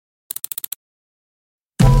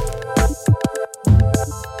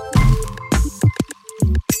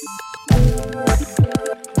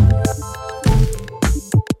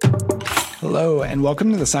Hello, and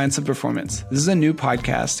welcome to the Science of Performance. This is a new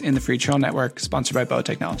podcast in the Free Trail Network sponsored by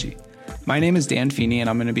Biotechnology. My name is Dan Feeney, and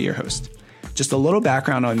I'm going to be your host. Just a little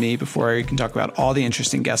background on me before we can talk about all the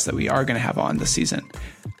interesting guests that we are going to have on this season.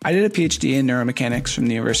 I did a PhD in neuromechanics from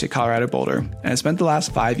the University of Colorado Boulder, and I spent the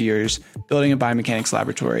last 5 years building a biomechanics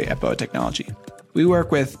laboratory at Biotechnology. We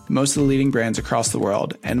work with most of the leading brands across the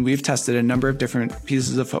world, and we've tested a number of different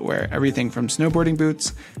pieces of footwear, everything from snowboarding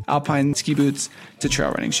boots, alpine ski boots, to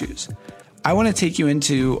trail running shoes. I want to take you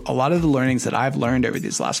into a lot of the learnings that I've learned over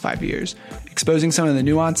these last 5 years, exposing some of the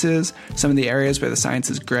nuances, some of the areas where the science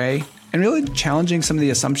is gray, and really challenging some of the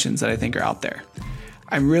assumptions that I think are out there.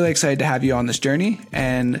 I'm really excited to have you on this journey,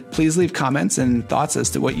 and please leave comments and thoughts as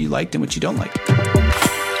to what you liked and what you don't like.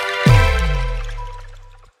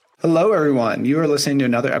 Hello, everyone. You are listening to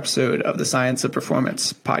another episode of the Science of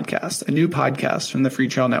Performance podcast, a new podcast from the Free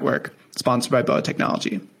Trail Network, sponsored by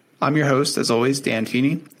Biotechnology. I'm your host, as always, Dan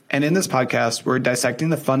Feeney, and in this podcast, we're dissecting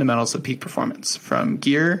the fundamentals of peak performance, from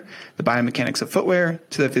gear, the biomechanics of footwear,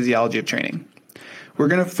 to the physiology of training. We're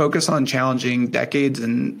going to focus on challenging decades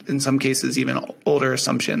and, in some cases, even older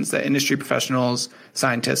assumptions that industry professionals,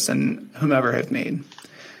 scientists, and whomever have made.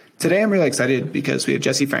 Today, I'm really excited because we have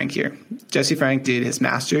Jesse Frank here. Jesse Frank did his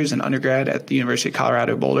master's and undergrad at the University of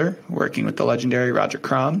Colorado Boulder, working with the legendary Roger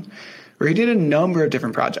Cron, where he did a number of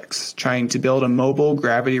different projects, trying to build a mobile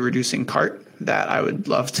gravity-reducing cart that I would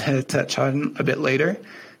love to touch on a bit later,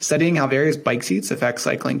 studying how various bike seats affect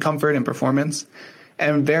cycling comfort and performance,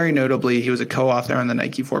 and very notably, he was a co-author on the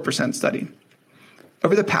Nike 4% study.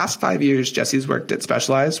 Over the past 5 years, Jesse's worked at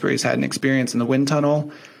Specialized, where he's had an experience in the wind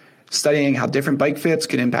tunnel, studying how different bike fits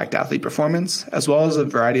could impact athlete performance, as well as a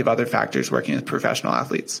variety of other factors working with professional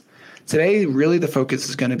athletes. Today, really the focus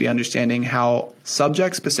is going to be understanding how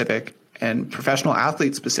subject-specific and professional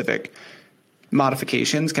athlete-specific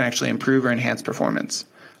modifications can actually improve or enhance performance.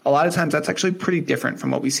 A lot of times that's actually pretty different from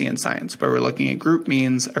what we see in science, where we're looking at group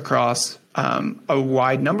means across a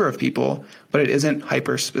wide number of people, but it isn't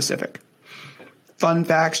hyper-specific. Fun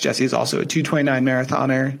facts, Jesse is also a 2:29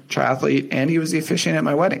 marathoner, triathlete, and he was the officiant at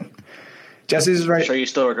my wedding. Jesse's right. I'm sure you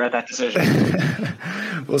still regret that decision.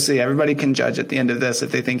 We'll see. Everybody can judge at the end of this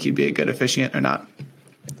if they think he'd be a good officiant or not.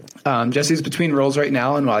 Jesse's between roles right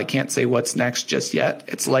now, and while I can't say what's next just yet,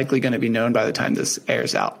 it's likely going to be known by the time this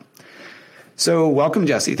airs out. So welcome,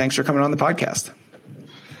 Jesse. Thanks for coming on the podcast.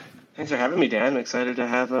 Thanks for having me, Dan. I'm excited to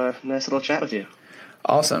have a nice little chat with you.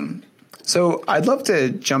 Awesome. So I'd love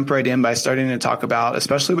to jump right in by starting to talk about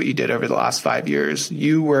especially what you did over the last 5 years.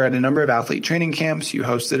 You were at a number of athlete training camps. You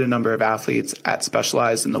hosted a number of athletes at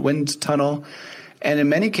Specialized in the wind tunnel. And in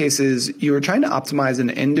many cases, you were trying to optimize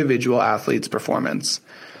an individual athlete's performance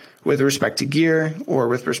with respect to gear or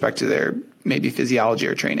with respect to their maybe physiology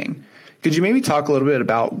or training. Could you maybe talk a little bit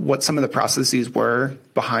about what some of the processes were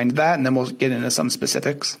behind that, and then we'll get into some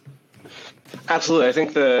specifics? Absolutely. I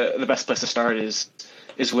think the best place to start is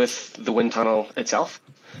with the wind tunnel itself.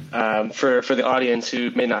 For the audience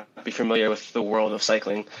who may not be familiar with the world of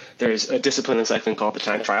cycling, there's a discipline in cycling called the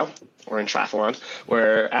time trial, or in triathlon,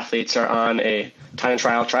 where athletes are on a time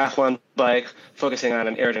trial triathlon bike, focusing on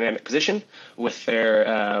an aerodynamic position with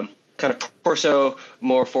their kind of torso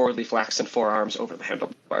more forwardly flexed and forearms over the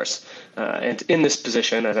handlebars. And in this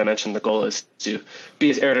position, as I mentioned, the goal is to be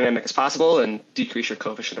as aerodynamic as possible and decrease your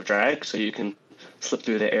coefficient of drag so you can slip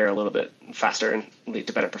through the air a little bit faster and lead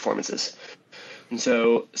to better performances. And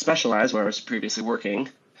so Specialized, where I was previously working,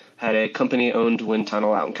 had a company-owned wind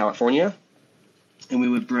tunnel out in California, and we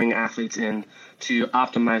would bring athletes in to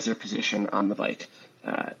optimize their position on the bike.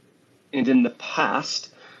 And in the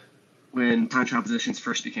past, when time trial positions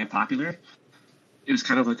first became popular, it was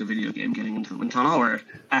kind of like a video game getting into the wind tunnel, where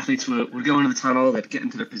athletes would go into the tunnel, they'd get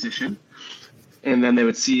into their position, and then they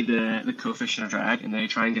would see the coefficient of drag, and they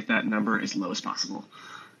try and get that number as low as possible,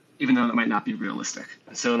 even though that might not be realistic.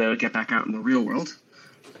 And so they would get back out in the real world.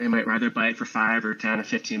 They might ride their bike for 5 or 10 or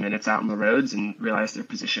 15 minutes out on the roads and realize their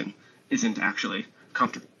position isn't actually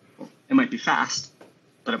comfortable. It might be fast,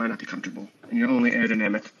 but it might not be comfortable. And you're only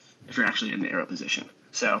aerodynamic if you're actually in the aero position.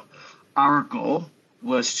 So our goal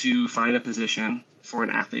was to find a position for an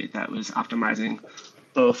athlete that was optimizing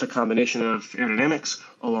both a combination of aerodynamics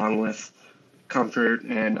along with comfort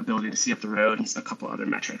and ability to see up the road and a couple other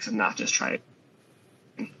metrics, and not just try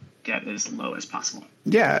to get as low as possible.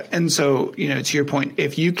 Yeah. And so, to your point,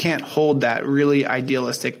 if you can't hold that really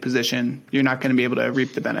idealistic position, you're not going to be able to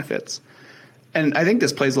reap the benefits. And I think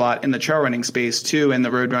this plays a lot in the trail running space too, and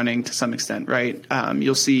the road running to some extent, right?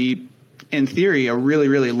 You'll see, in theory, a really,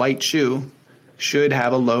 really light shoe should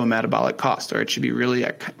have a low metabolic cost, or it should be really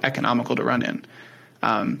economical to run in.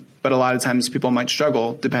 But a lot of times people might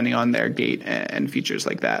struggle depending on their gait and features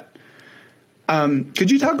like that. Could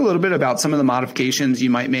you talk a little bit about some of the modifications you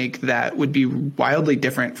might make that would be wildly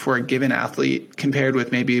different for a given athlete compared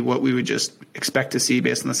with maybe what we would just expect to see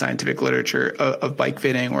based on the scientific literature of bike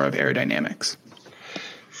fitting or of aerodynamics?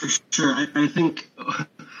 For sure. I think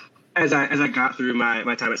as I got through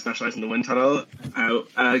my time at Specialized in the wind tunnel, I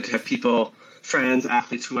would have people, friends,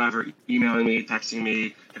 athletes, whoever, emailing me, texting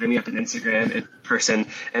me, hitting me up on Instagram in person,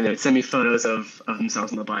 and they would send me photos of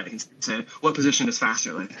themselves on the bike and say, what position is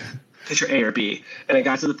faster, like picture A or B? And it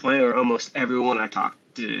got to the point where almost everyone I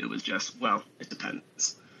talked to was just, well, it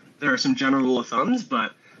depends. There are some general rule of thumbs,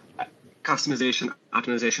 but customization,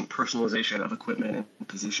 optimization, personalization of equipment and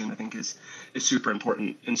position, I think, is super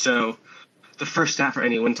important. And so the first step for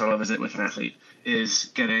any wind tunnel visit with an athlete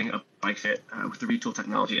is getting a bike fit with the retool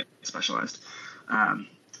technology at Specialized. And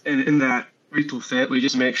in that retool fit, we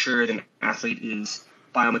just make sure that an athlete is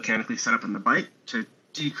biomechanically set up on the bike to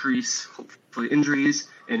decrease, hopefully, injuries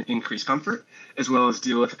and increase comfort, as well as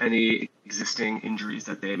deal with any existing injuries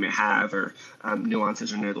that they may have or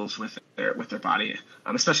nuances or niggles with their body,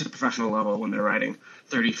 especially at the professional level when they're riding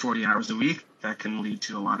 30, 40 hours a week. That can lead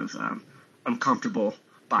to a lot of uncomfortable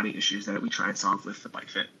body issues that we try and solve with the bike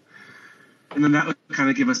fit. And then that would kind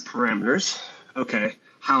of give us parameters. Okay,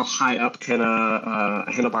 how high up can a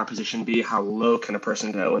handlebar position be? How low can a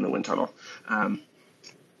person go in the wind tunnel?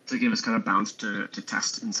 To give us kind of bounds to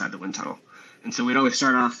test inside the wind tunnel. And so we'd always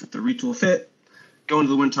start off with the retool fit, go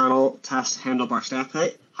into the wind tunnel, test handlebar stack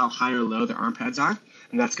height, how high or low the arm pads are,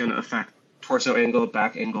 and that's going to affect torso angle,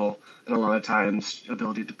 back angle, and a lot of times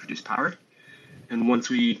ability to produce power. And once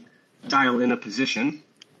we dial in a position,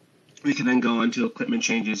 we can then go on to equipment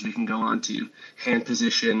changes. We can go on to hand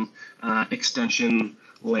position, extension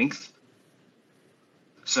length.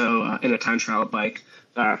 So in a time trial bike,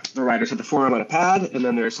 the riders have the forearm on a pad, and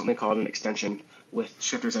then there's something called an extension with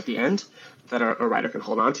shifters at the end that a rider can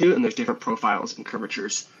hold on to, and there's different profiles and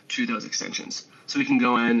curvatures to those extensions. So we can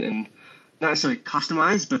go in and not necessarily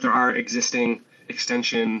customize, but there are existing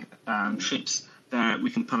extension shapes that we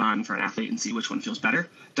can put on for an athlete and see which one feels better.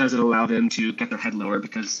 Does it allow them to get their head lower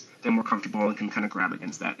because they're more comfortable and can kind of grab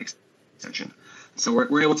against that extension? So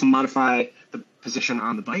we're able to modify the position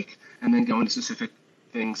on the bike and then go into specific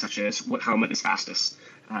things such as what helmet is fastest.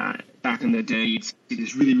 Back in the day, you'd see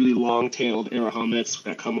these really, really long-tailed aero helmets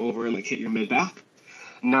that come over and like hit your mid-back.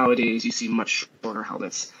 Nowadays, you see much shorter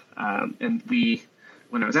helmets. And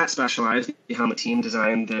when I was at Specialized, the helmet team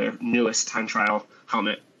designed their newest time trial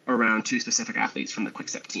helmet around two specific athletes from the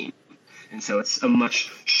Quickstep team. And so it's a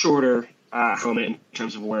much shorter helmet in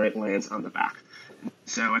terms of where it lands on the back.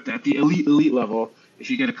 So at the elite level, if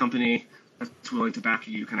you get a company that's willing to back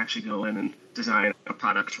you, you can actually go in and design a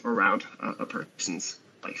product around a person's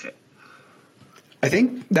bike fit. I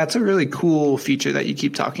think that's a really cool feature that you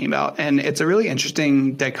keep talking about. And it's a really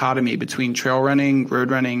interesting dichotomy between trail running,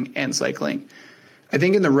 road running, and cycling. I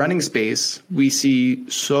think in the running space, we see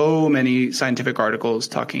so many scientific articles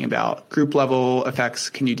talking about group level effects.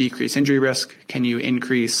 Can you decrease injury risk? Can you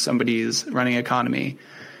increase somebody's running economy?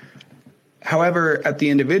 However, at the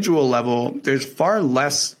individual level, there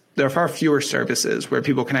are far fewer services where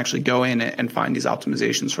people can actually go in and find these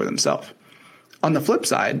optimizations for themselves. On the flip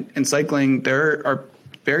side, in cycling, there are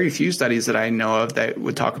very few studies that I know of that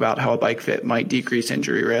would talk about how a bike fit might decrease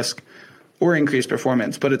injury risk or increase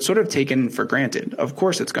performance, but it's sort of taken for granted. Of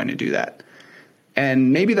course it's going to do that.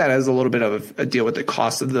 And maybe that has a little bit of a deal with the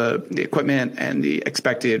cost of the equipment and the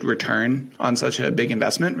expected return on such a big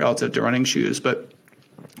investment relative to running shoes. But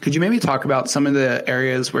could you maybe talk about some of the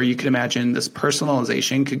areas where you could imagine this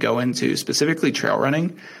personalization could go into, specifically trail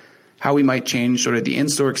running, how we might change sort of the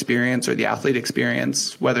in-store experience or the athlete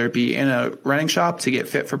experience, whether it be in a running shop to get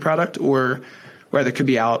fit for product or whether it could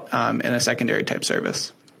be out in a secondary type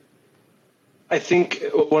service? I think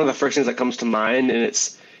one of the first things that comes to mind,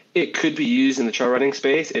 and it could be used in the trail running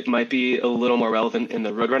space. It might be a little more relevant in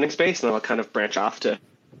the road running space, and I'll kind of branch off to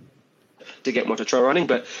get more to trail running.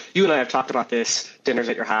 But you and I have talked about this, dinners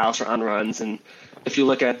at your house or on runs, and if you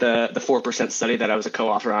look at the 4% study that I was a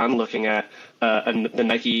co-author on, looking at the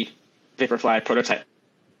Nike Vaporfly prototype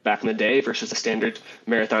back in the day versus the standard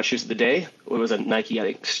marathon shoes of the day, it was a Nike, I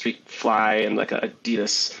think, Street Fly and like a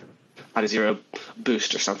Adidas Adizero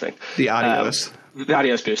Boost or something. The Adios. The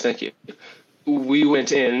Adios Boost, thank you. We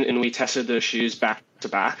went in and we tested those shoes back to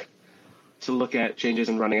back to look at changes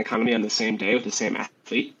in running economy on the same day with the same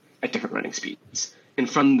athlete at different running speeds. And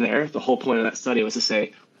from there, the whole point of that study was to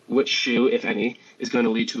say which shoe, if any, is going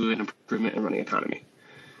to lead to an improvement in running economy.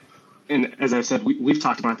 And as I've said, we've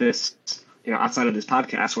talked about this, outside of this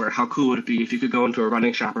podcast, where how cool would it be if you could go into a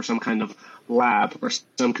running shop or some kind of lab or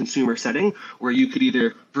some consumer setting where you could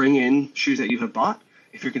either bring in shoes that you have bought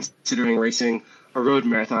if you're considering racing a road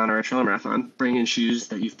marathon or a trail marathon, bring in shoes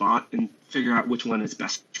that you've bought and figure out which one is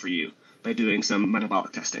best for you by doing some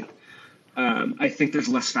metabolic testing. I think there's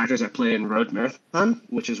less factors at play in road marathon,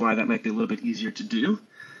 which is why that might be a little bit easier to do.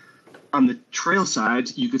 On the trail side,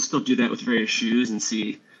 you could still do that with various shoes and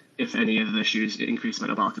see if any of the shoes increase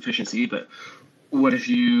metabolic efficiency. But what if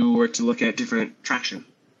you were to look at different traction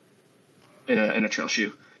in a trail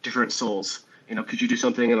shoe, different soles? Could you do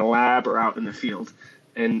something in a lab or out in the field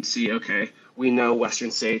and see, okay, we know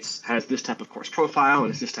Western States has this type of course profile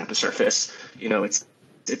and it's this type of surface.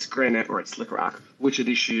 It's granite or it's slick rock. Which of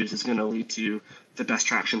these shoes is going to lead to the best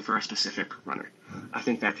traction for a specific runner? I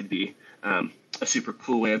think that could be a super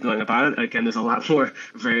cool way of going about it. Again, there's a lot more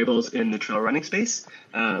variables in the trail running space,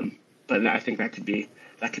 but I think that could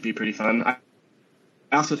be pretty fun. I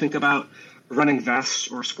also think about running vests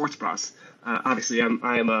or sports bras. Obviously,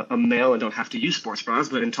 I am a male and don't have to use sports bras,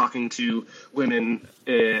 but in talking to women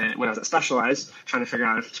when I was at Specialized, trying to figure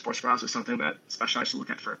out if sports bras was something that Specialized should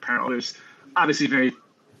look at for apparel, there's obviously very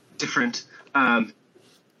different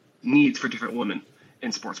needs for different women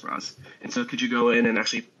in sports bras. And so could you go in and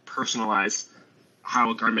actually personalize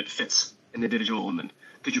how a garment fits an individual woman?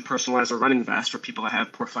 Could you personalize a running vest for people that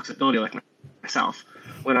have poor flexibility like myself?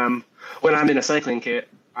 When I'm in a cycling kit,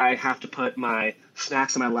 I have to put my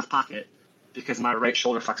snacks in my left pocket because my right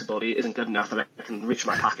shoulder flexibility isn't good enough that I can reach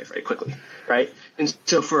my pocket very quickly, right? And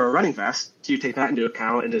so for a running vest, do you take that into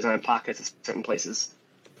account and design pockets in certain places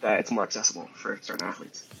that it's more accessible for certain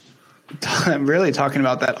athletes? I'm really talking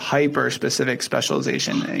about that hyper-specific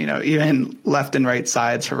specialization, even left and right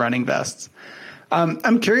sides for running vests.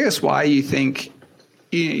 I'm curious why you think,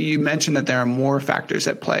 you mentioned that there are more factors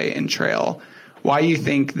at play in trail. Why you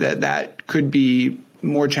think that could be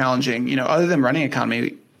more challenging, other than running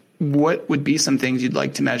economy, what would be some things you'd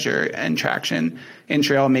like to measure and traction in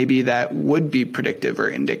trail maybe that would be predictive or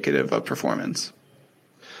indicative of performance?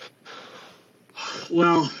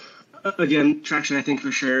 Well, again, traction, I think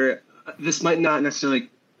for sure. This might not necessarily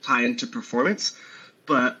tie into performance,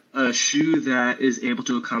 but a shoe that is able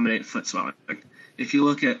to accommodate foot swelling. If you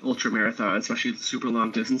look at ultra marathons, especially super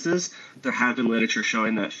long distances, there have been literature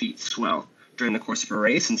showing that feet swell during the course of a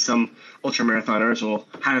race, and some ultra marathoners will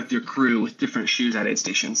have their crew with different shoes at aid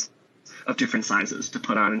stations of different sizes to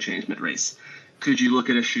put on and change mid-race. Could you look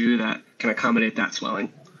at a shoe that can accommodate that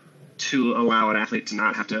swelling to allow an athlete to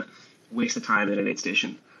not have to waste the time at an aid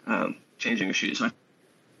station changing a shoe? So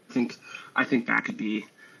I think that could be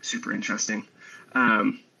super interesting.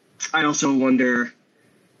 I also wonder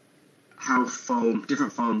how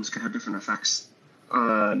different foams could have different effects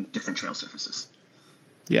on different trail surfaces.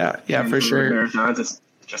 Yeah, for sure. Marathons, it's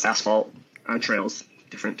just asphalt on trails,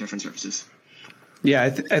 different surfaces. Yeah, I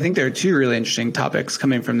think there are two really interesting topics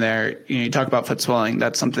coming from there. You talk about foot swelling.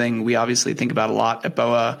 That's something we obviously think about a lot at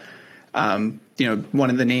BOA. One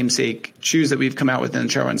of the namesake shoes that we've come out with in the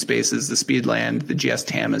trail run space is the Speedland. The GS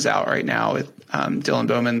Tam is out right now with Dylan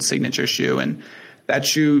Bowman's signature shoe. And that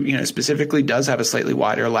shoe, specifically does have a slightly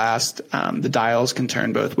wider last. The dials can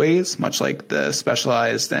turn both ways, much like the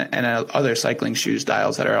Specialized and other cycling shoes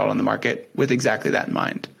dials that are out on the market with exactly that in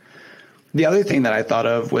mind. The other thing that I thought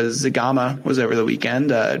of was Zagama was over the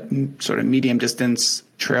weekend, a sort of medium distance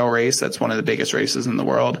trail race. That's one of the biggest races in the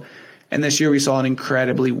world. And this year we saw an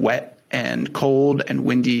incredibly wet and cold and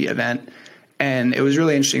windy event. And it was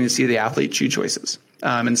really interesting to see the athlete shoe choices.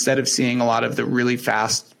 Instead of seeing a lot of the really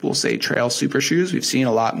fast, we'll say trail super shoes, we've seen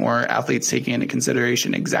a lot more athletes taking into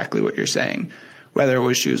consideration exactly what you're saying, whether it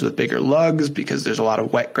was shoes with bigger lugs because there's a lot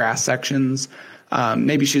of wet grass sections,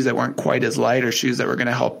 maybe shoes that weren't quite as light or shoes that were going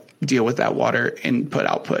to help deal with that water input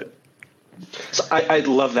output. So I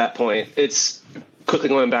love that point. It's quickly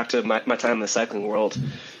going back to my time in the cycling world.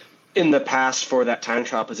 In the past, for that time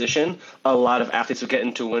trial position, a lot of athletes would get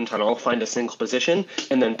into a wind tunnel, find a single position,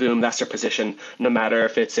 and then boom, that's their position. No matter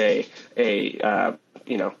if it's a 20K,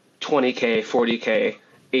 40K,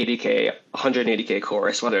 80K, 180K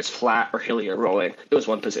course, whether it's flat or hilly or rolling, it was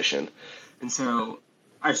one position. And so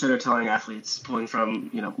I started telling athletes, pulling from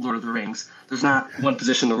Lord of the Rings, there's not one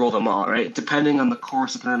position to roll them all, right? Depending on the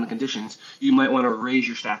course, depending on the conditions, you might want to raise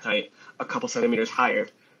your stack height a couple centimeters higher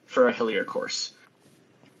for a hillier course,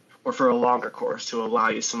 or for a longer course to allow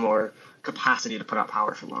you some more capacity to put out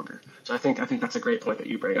power for longer. So I think that's a great point that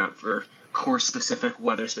you bring up for course-specific,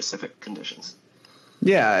 weather-specific conditions.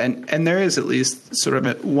 Yeah, and there is at least sort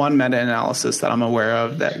of one meta-analysis that I'm aware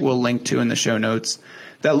of that we'll link to in the show notes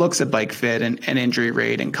that looks at bike fit and injury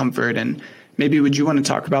rate and comfort. And maybe would you want to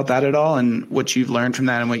talk about that at all and what you've learned from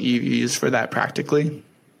that and what you've used for that practically?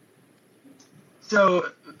 So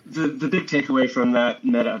the big takeaway from that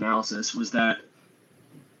meta-analysis was that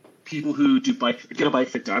people who get a bike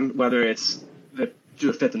fit done, whether it's they do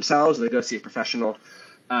a fit themselves or they go see a professional,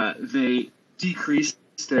 they decrease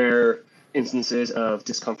their instances of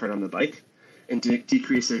discomfort on the bike and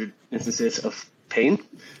decrease their instances of pain,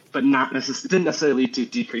 but it didn't necessarily lead to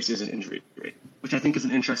decreases in injury rate, which I think is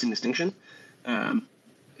an interesting distinction,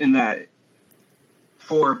 in that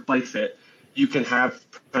for bike fit, you can have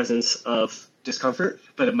presence of discomfort,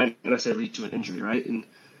 but it might not necessarily lead to an injury, right? And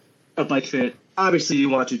a bike fit, obviously you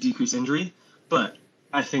want to decrease injury, but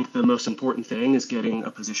I think the most important thing is getting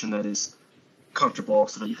a position that is comfortable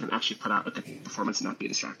so that you can actually put out a good performance and not be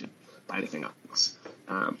distracted by anything else.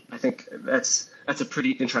 I think that's a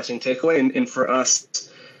pretty interesting takeaway. And for us,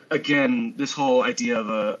 again, this whole idea of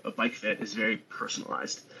a bike fit is very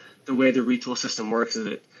personalized. The way the retool system works is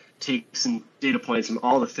it takes some data points from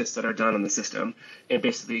all the fits that are done on the system, and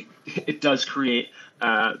basically it does create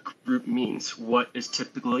group means, what is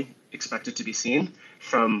typically expected to be seen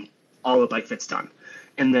from all the bike fits done.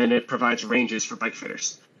 And then it provides ranges for bike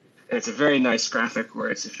fitters. And it's a very nice graphic where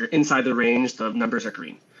it's, if you're inside the range, the numbers are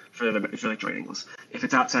green for like joint angles. If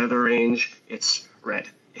it's outside of the range, it's red.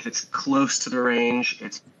 If it's close to the range,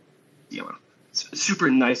 it's yellow. It's a super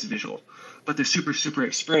nice visual. But the super, super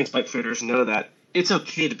experienced bike fitters know that it's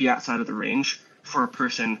okay to be outside of the range for a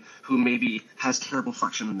person who maybe has terrible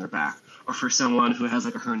flexion in their back, or for someone who has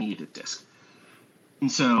like a herniated disc.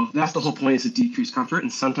 And so that's the whole point, is to decrease comfort.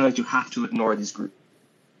 And sometimes you have to ignore these group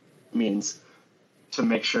means to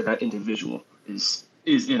make sure that individual is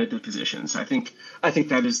in a good position. So I think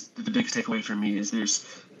that is the biggest takeaway for me, is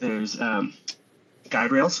there's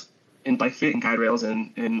guide rails in bike fit and guide rails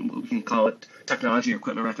in what we can call it technology or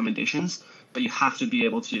equipment recommendations. But you have to be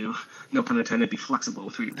able to, no pun intended, be flexible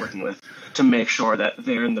with who you're working with to make sure that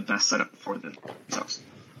they're in the best setup for themselves.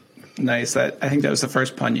 Nice. I think that was the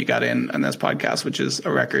first pun you got in on this podcast, which is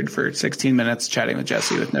a record for 16 minutes chatting with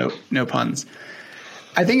Jesse with no puns.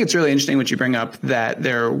 I think it's really interesting what you bring up, that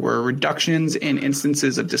there were reductions in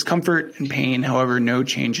instances of discomfort and pain, however, no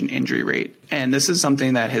change in injury rate. And this is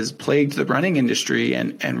something that has plagued the running industry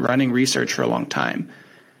and running research for a long time.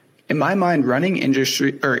 In my mind, running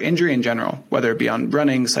industry or injury in general, whether it be on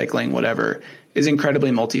running, cycling, whatever, is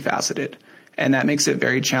incredibly multifaceted. And that makes it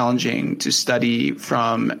very challenging to study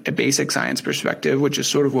from a basic science perspective, which is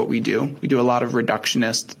sort of what we do. We do a lot of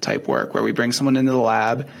reductionist type work where we bring someone into the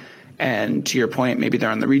lab, and to your point, maybe they're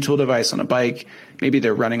on the retool device on a bike, maybe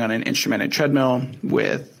they're running on an instrumented treadmill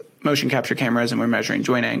with motion capture cameras, and we're measuring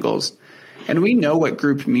joint angles. And we know what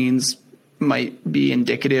group means might be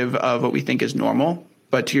indicative of what we think is normal.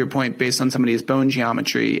 But to your point, based on somebody's bone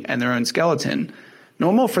geometry and their own skeleton,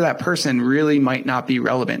 normal for that person really might not be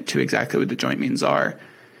relevant to exactly what the joint means are.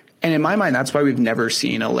 And in my mind, that's why we've never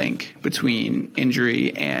seen a link between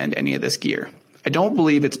injury and any of this gear. I don't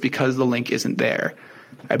believe it's because the link isn't there.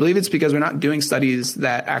 I believe it's because we're not doing studies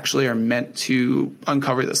that actually are meant to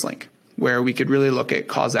uncover this link, where we could really look at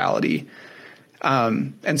causality.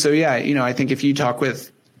 And so, yeah, I think if you talk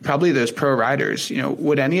with probably those pro riders,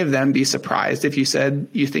 would any of them be surprised if you said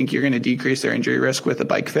you think you're going to decrease their injury risk with a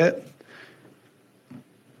bike fit?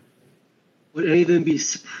 Would any of them be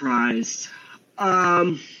surprised?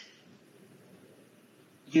 I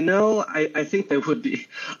think they would be.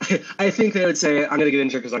 I think they would say, I'm going to get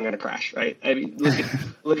injured because I'm going to crash, right? I mean,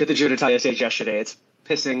 look at the Giro d'Italia stage yesterday. It's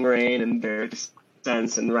pissing rain and their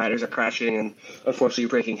descents, and the riders are crashing and unfortunately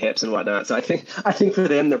breaking hips and whatnot. So I think for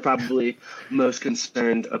them, they're probably most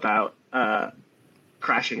concerned about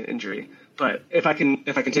crashing and injury. But if I can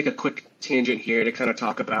take a quick tangent here to kind of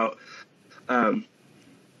talk about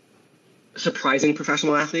surprising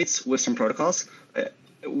professional athletes with some protocols,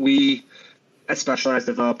 we at Specialized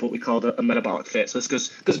developed what we called a metabolic fit. So this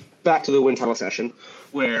goes back to the wind tunnel session,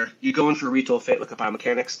 where you go in for a retool fit, look at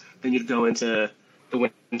biomechanics, then you'd go into the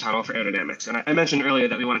wind tunnel for aerodynamics. And I mentioned earlier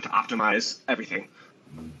that we wanted to optimize everything: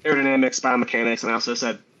 aerodynamics, biomechanics, and I also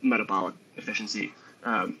said metabolic efficiency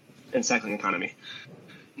and cycling economy.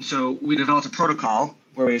 So we developed a protocol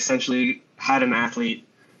where we essentially had an athlete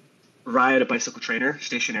ride a bicycle trainer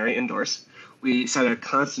stationary indoors. We set a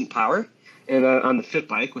constant power, and on the fit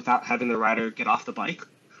bike, without having the rider get off the bike,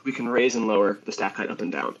 we can raise and lower the stack height up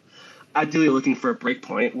and down. Ideally looking for a break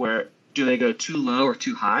point where do they go too low or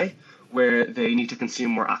too high, where they need to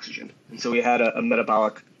consume more oxygen. And so we had a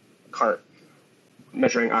metabolic cart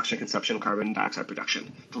measuring oxygen consumption, carbon dioxide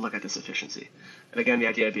production to look at this efficiency. And again, the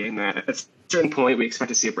idea being that at a certain point, we expect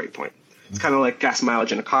to see a break point. It's kind of like gas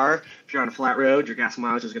mileage in a car. If you're on a flat road, your gas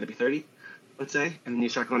mileage is going to be 30, let's say, and then you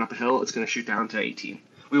start going up a hill, it's going to shoot down to 18.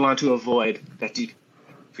 We want to avoid that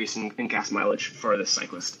decrease in gas mileage for the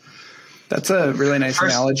cyclist. That's a really nice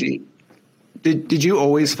analogy. Did you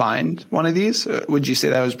always find one of these? Would you say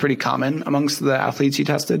that was pretty common amongst the athletes you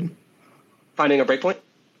tested? Finding a breakpoint?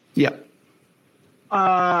 Yeah.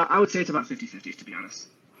 I would say it's about 50-50, to be honest.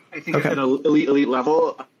 I think at an elite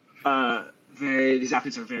level, these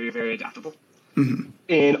athletes are very, very adaptable. Mm-hmm.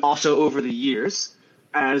 And also over the years,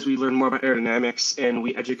 as we learned more about aerodynamics and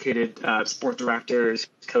we educated sport directors,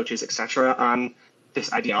 coaches, etc., on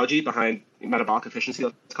this ideology behind metabolic efficiency,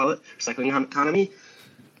 let's call it, cycling economy,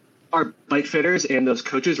 our bike fitters and those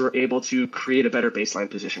coaches were able to create a better baseline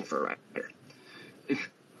position for a rider.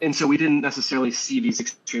 And so we didn't necessarily see these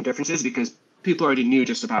extreme differences because people already knew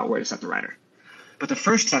just about where to set the rider. But the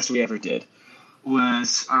first test we ever did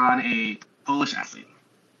was on a Polish athlete.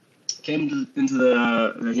 Came into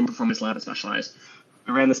the Human Performance Lab at Specialized.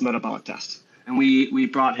 We ran this metabolic test. And we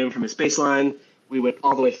brought him from his baseline. We went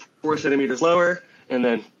all the way 4 centimeters lower and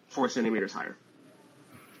then 4 centimeters higher.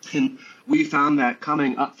 And we found that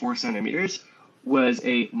coming up 4 centimeters was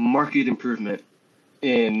a marked improvement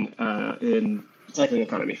in cycling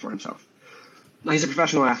economy for himself. Now, he's a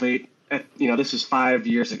professional athlete. This was 5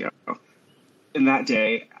 years ago. In that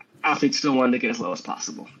day, athletes still wanted to get as low as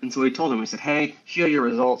possible. And so we told him, we said, hey, here are your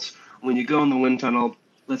results. When you go in the wind tunnel,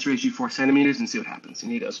 let's raise you 4 centimeters and see what happens.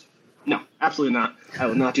 And he goes, no, absolutely not. I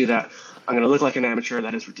will not do that. I'm going to look like an amateur.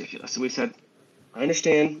 That is ridiculous. So we said, I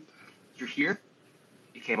understand. You're here.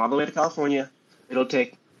 You came all the way to California. It'll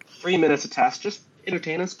take 3 minutes to test. Just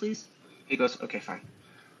entertain us, please. He goes, okay, fine.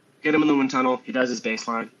 Get him in the wind tunnel. He does his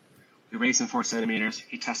baseline. We raise him 4 centimeters.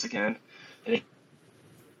 He tests again. And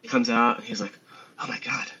he comes out and he's like, oh my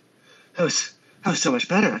God, that was so much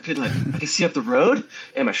better. I could see up the road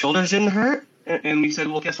and my shoulders didn't hurt. And we said,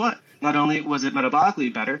 well, guess what? Not only was it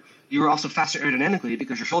metabolically better, you were also faster aerodynamically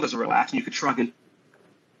because your shoulders were relaxed and you could shrug into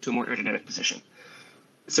a more aerodynamic position.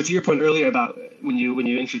 So to your point earlier about when you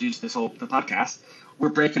introduced the podcast, we're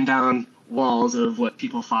breaking down walls of what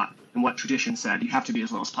people thought and what tradition said. You have to be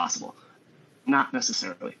as low as possible. Not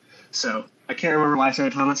necessarily. So I can't remember why I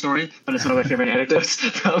started telling that story, but it's one of my favorite anecdotes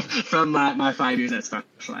from my 5 years at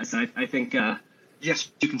Specialized. So I think, yes,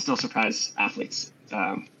 you can still surprise athletes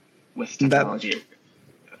with technology.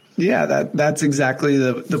 That's exactly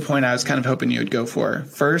the point I was kind of hoping you would go for.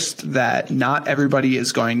 First, that not everybody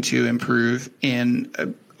is going to improve in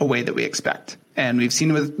a way that we expect. And we've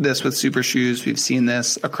seen this with super shoes. We've seen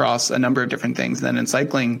this across a number of different things. Then in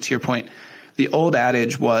cycling, to your point, the old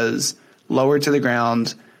adage was lower to the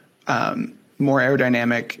ground, more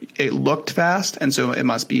aerodynamic. It looked fast, and so it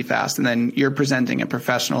must be fast. And then you're presenting a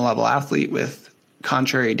professional level athlete with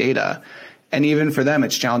contrary data. And even for them,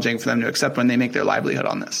 it's challenging for them to accept when they make their livelihood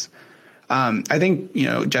on this. I think,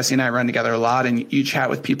 Jesse and I run together a lot, and you chat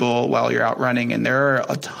with people while you're out running, and there are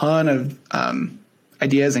a ton of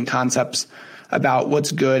ideas and concepts about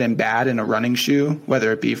what's good and bad in a running shoe,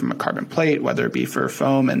 whether it be from a carbon plate, whether it be for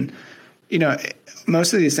foam. And,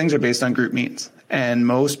 most of these things are based on group means, and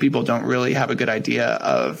most people don't really have a good idea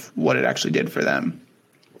of what it actually did for them.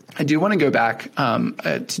 I do want to go back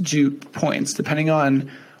to 2 points. Depending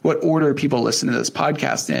on what order people listen to this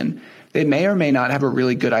podcast in, they may or may not have a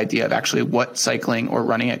really good idea of actually what cycling or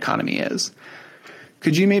running economy is.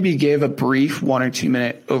 Could you maybe give a brief 1 or 2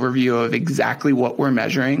 minute overview of exactly what we're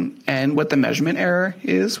measuring and what the measurement error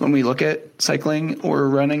is when we look at cycling or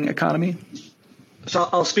running economy? So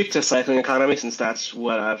I'll speak to cycling economy since that's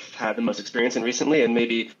what I've had the most experience in recently, and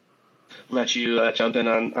maybe let you jump in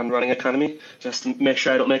on running economy just to make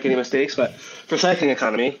sure I don't make any mistakes. But for cycling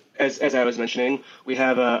economy, as I was mentioning, we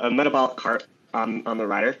have a metabolic cart on the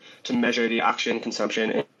rider to measure the oxygen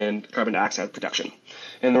consumption and carbon dioxide production.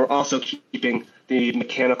 And we're also keeping the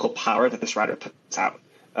mechanical power that this rider puts out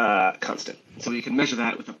constant. So you can measure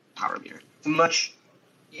that with a power meter. It's much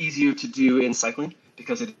easier to do in cycling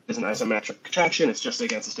because it is an isometric contraction. It's just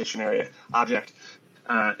against a stationary object.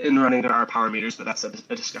 In running, there are power meters, but that's a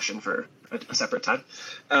discussion for a separate time.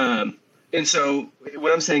 And so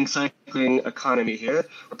when I'm saying cycling economy here,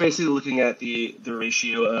 we're basically looking at the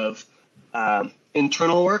ratio of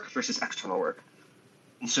internal work versus external work.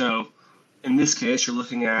 And so in this case, you're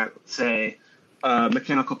looking at, say,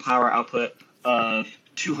 mechanical power output of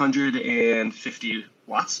 250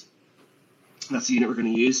 watts. That's the unit we're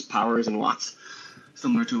going to use. Power is in watts,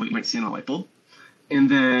 similar to what you might see in a light bulb. And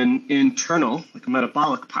then internal, like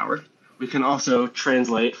metabolic power, we can also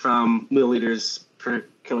translate from milliliters per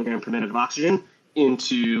kilogram per minute of oxygen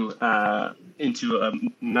into a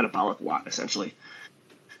metabolic watt, essentially.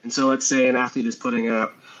 And so let's say an athlete is putting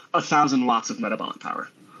out 1,000 watts of metabolic power.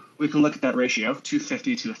 We can look at that ratio,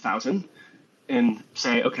 250 to 1,000, and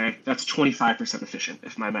say, okay, that's 25% efficient,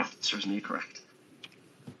 if my math serves me correct.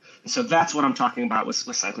 And so that's what I'm talking about with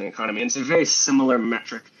cycling economy. And it's a very similar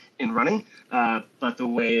metric in running, but the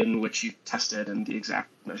way in which you test it and the exact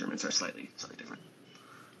measurements are slightly different.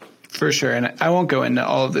 For sure. And I won't go into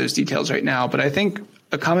all of those details right now, but I think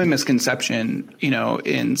a common misconception,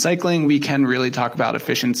 in cycling, we can really talk about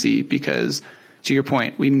efficiency because, to your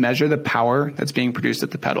point, we measure the power that's being produced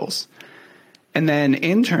at the pedals. And then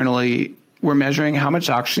internally, we're measuring how much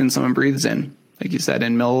oxygen someone breathes in, like you said,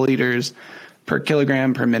 in milliliters per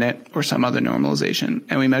kilogram per minute or some other normalization.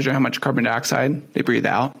 And we measure how much carbon dioxide they breathe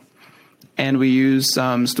out. And we use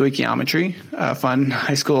some stoichiometry, a fun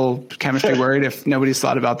high school chemistry word, if nobody's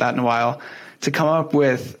thought about that in a while, to come up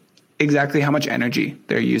with exactly how much energy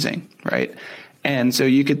they're using, right? And so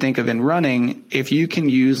you could think of in running, if you can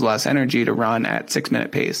use less energy to run at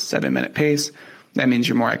 6-minute pace, 7-minute pace, that means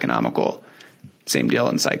you're more economical. Same deal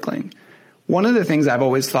in cycling. One of the things I've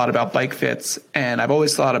always thought about bike fits, and I've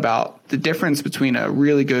always thought about the difference between a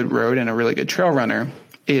really good road and a really good trail runner,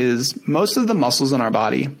 is most of the muscles in our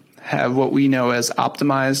body have what we know as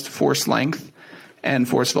optimized force length and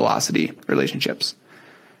force velocity relationships.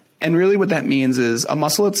 And really what that means is a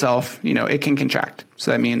muscle itself, it can contract.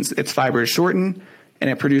 So that means its fibers shorten and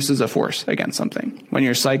it produces a force against something. When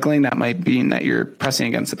you're cycling, that might mean that you're pressing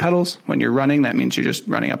against the pedals. When you're running, that means you're just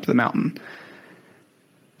running up the mountain.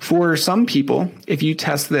 For some people, if you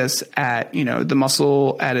test this at, the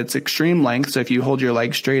muscle at its extreme length, so if you hold your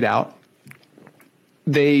leg straight out,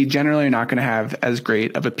 they generally are not going to have as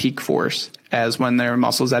great of a peak force as when their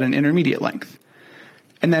muscles at an intermediate length.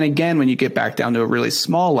 And then again, when you get back down to a really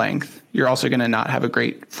small length, you're also going to not have a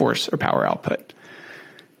great force or power output.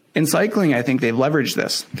 In cycling, I think they've leveraged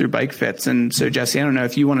this through bike fits. And so, Jesse, I don't know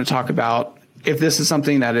if you want to talk about if this is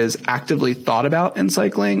something that is actively thought about in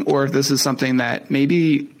cycling, or if this is something that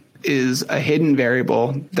maybe is a hidden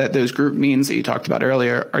variable that those group means that you talked about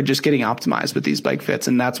earlier are just getting optimized with these bike fits.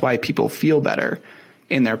 And that's why people feel better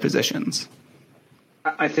in their positions.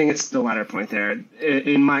 I think it's the latter point there.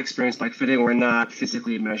 In my experience, bike fitting, we're not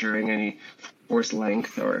physically measuring any force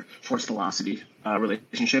length or force velocity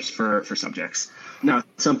relationships for subjects. Now,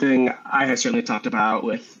 something I have certainly talked about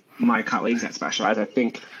with my colleagues at Specialized. I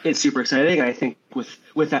think it's super exciting. I think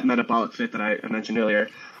with that metabolic fit that I mentioned earlier,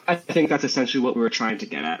 I think that's essentially what we were trying to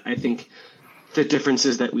get at. I think the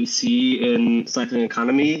differences that we see in cycling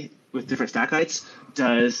economy with different stack heights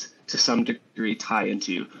does to some degree tie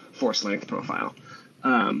into force length profile.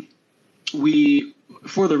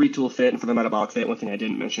 For the retool fit and for the metabolic fit, one thing I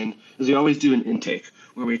didn't mention is we always do an intake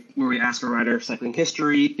where we ask a rider cycling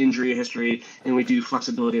history, injury history, and we do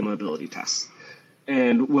flexibility and mobility tests.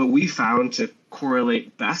 And what we found to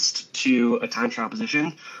correlate best to a time trial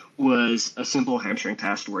position was a simple hamstring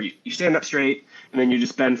test where you stand up straight and then you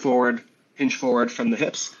just bend forward, hinge forward from the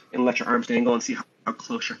hips and let your arms dangle and see how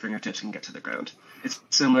close your fingertips can get to the ground. It's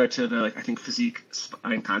similar to the, I think physique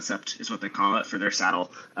spine concept is what they call it for their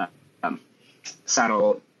saddle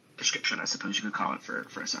prescription, I suppose you could call it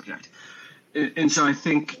for a subject. And so I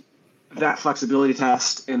think that flexibility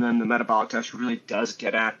test and then the metabolic test really does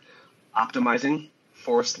get at optimizing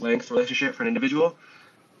force length relationship for an individual.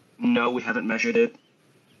 No, we haven't measured it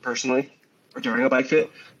personally or during a bike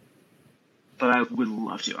fit, but I would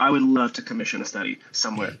love to. I would love to commission a study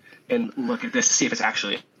somewhere and look at this to see if it's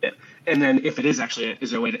actually it. And then if it is actually it,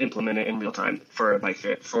 is there a way to implement it in real time for a bike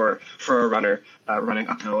fit, for a runner running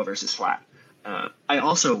uphill versus flat? I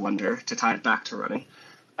also wonder, to tie it back to running,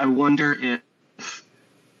 I wonder if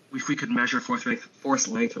we could measure force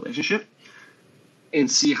length relationship and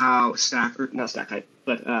see how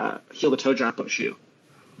heel to toe drop of a shoe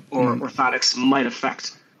or orthotics might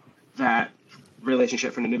affect that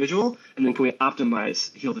relationship for an individual, and then can we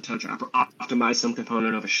optimize heel to toe drop or optimize some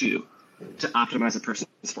component of a shoe to optimize a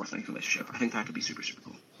person's force length relationship? I think that could be super, super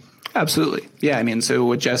cool. Absolutely. Yeah. I mean, so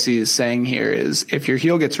what Jesse is saying here is if your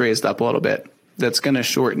heel gets raised up a little bit, that's going to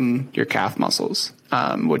shorten your calf muscles,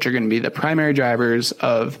 which are going to be the primary drivers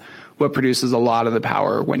of what produces a lot of the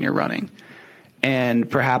power when you're running. And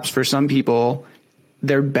perhaps for some people,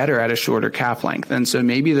 they're better at a shorter calf length. And so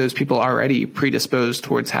maybe those people are already predisposed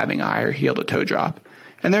towards having a higher heel to toe drop.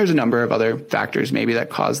 And there's a number of other factors maybe that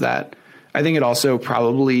cause that. I think it also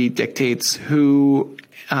probably dictates who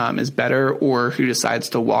is better or who decides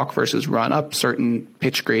to walk versus run up certain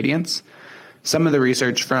pitch gradients. Some of the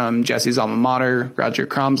research from Jesse's alma mater, Roger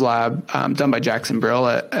Crom's lab, done by Jackson Brill,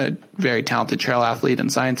 a very talented trail athlete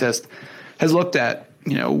and scientist, has looked at,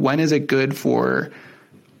 when is it good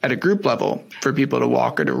at a group level for people to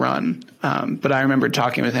walk or to run. But I remember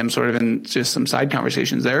talking with him sort of in just some side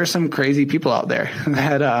conversations. There are some crazy people out there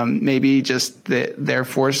that maybe just their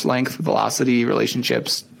force length velocity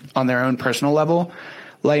relationships on their own personal level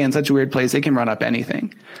lay in such a weird place they can run up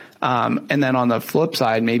anything. And then on the flip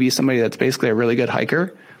side, maybe somebody that's basically a really good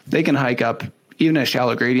hiker, they can hike up even a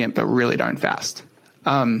shallow gradient, but really darn fast.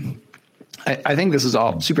 I think this is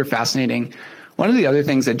all super fascinating. One of the other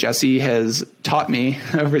things that Jesse has taught me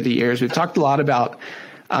over the years, we've talked a lot about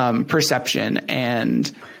perception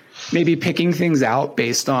and maybe picking things out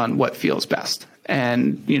based on what feels best.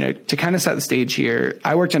 And, to kind of set the stage here,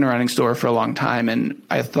 I worked in a running store for a long time, and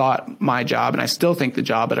I thought my job, and I still think the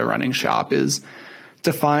job at a running shop, is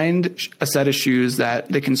to find a set of shoes that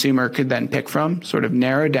the consumer could then pick from, sort of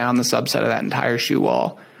narrow down the subset of that entire shoe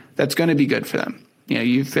wall that's going to be good for them.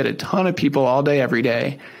 You fit a ton of people all day, every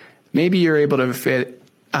day. Maybe you're able to fit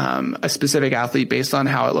a specific athlete based on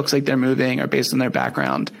how it looks like they're moving or based on their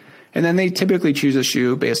background. And then they typically choose a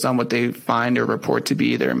shoe based on what they find or report to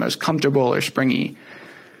be their most comfortable or springy.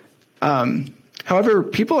 However,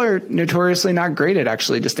 people are notoriously not great at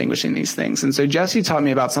actually distinguishing these things. And so Jesse taught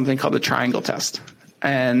me about something called the triangle test.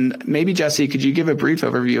 And maybe, Jesse, could you give a brief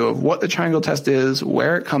overview of what the triangle test is,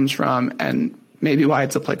 where it comes from, and maybe why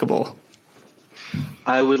it's applicable?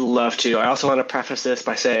 I would love to. I also want to preface this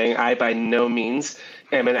by saying I by no means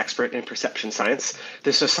am an expert in perception science.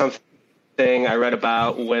 This is something I read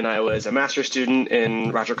about when I was a master's student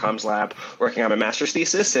in Roger Combs' lab working on my master's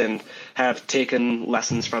thesis, and have taken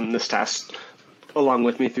lessons from this test along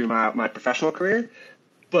with me through my professional career.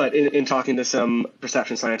 But in talking to some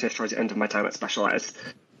perception scientists towards the end of my time at Specialized,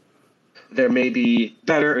 there may be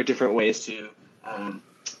better or different ways to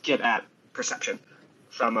get at perception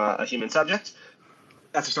from a human subject.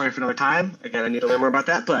 That's a story for another time. Again, I need to learn more about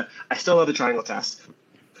that, but I still love the triangle test.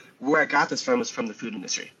 Where I got this from was from the food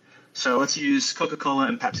industry. So let's use Coca-Cola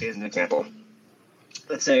and Pepsi as an example.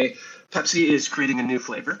 Let's say Pepsi is creating a new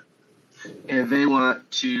flavor, and they want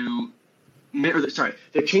to,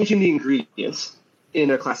 they're changing the ingredients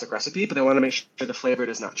in a classic recipe, but they want to make sure the flavor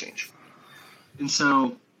does not change. And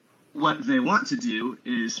so what they want to do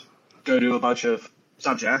is go to a bunch of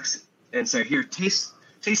subjects and say, here, taste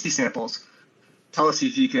these samples. Tell us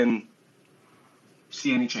if you can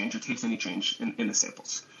see any change or taste any change in the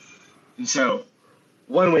samples. And so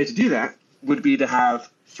one way to do that would be to have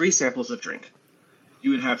 3 samples of drink.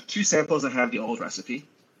 You would have 2 samples that have the old recipe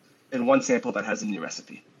and 1 sample that has the new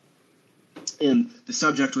recipe. And the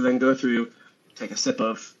subject would then go through, take a sip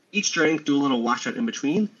of each drink, do a little washout in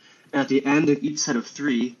between, and at the end of each set of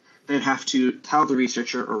 3, they'd have to tell the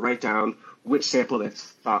researcher or write down which sample they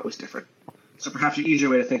thought was different. So perhaps an easier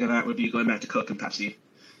way to think of that would be going back to Coke and Pepsi.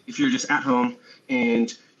 If you're just at home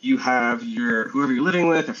and you have whoever you're living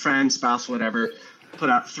with, a friend, spouse, whatever, put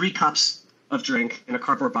out 3 cups of drink in a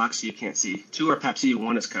cardboard box so you can't see. 2 are Pepsi,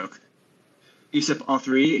 1 is Coke. You sip all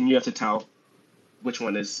 3 and you have to tell which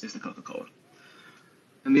one is the Coca-Cola.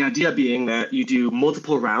 And the idea being that you do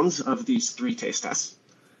multiple rounds of these 3 taste tests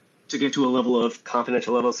to get to a level of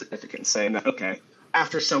confidential level of significance, saying that, okay,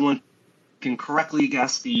 after someone can correctly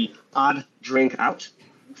guess the odd drink out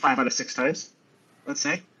 5 out of 6 times, let's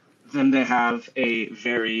say, then they have a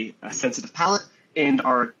very sensitive palate and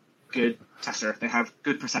are a good tester. They have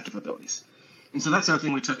good perceptive abilities. And so that's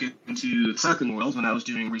something we took into the cycling world when I was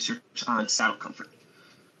doing research on saddle comfort.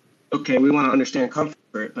 Okay, we want to understand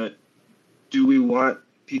comfort, but do we want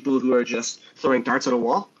people who are just throwing darts at a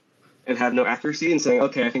wall and have no accuracy and saying,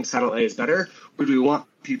 okay, I think saddle A is better? Or do we want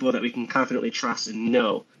people that we can confidently trust and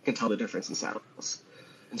know can tell the difference in saddles?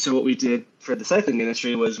 And so what we did for the cycling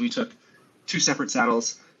industry was we took 2 separate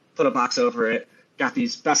saddles, put a box over it, got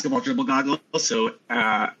these basketball dribble goggles so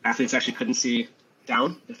athletes actually couldn't see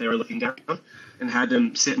down if they were looking down, and had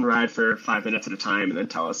them sit and ride for 5 minutes at a time and then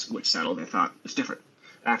tell us which saddle they thought was different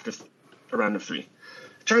after a round of 3. It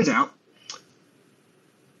turns out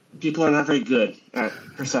people are not very good at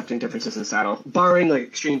percepting differences in saddle, barring like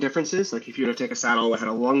extreme differences. Like if you were to take a saddle that had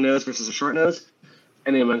a long nose versus a short nose,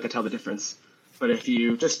 anyone could tell the difference. But if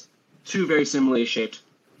you just 2 very similarly shaped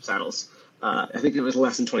saddles, I think it was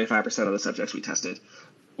less than 25% of the subjects we tested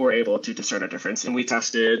were able to discern a difference. And we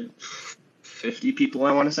tested 50 people,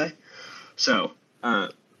 I want to say. So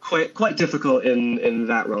quite difficult in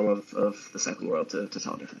that realm of the cycling world to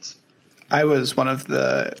tell a difference. I was one of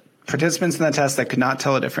the participants in that test that could not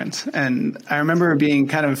tell a difference. And I remember being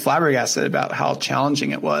kind of flabbergasted about how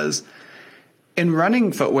challenging it was. In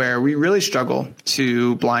running footwear, we really struggle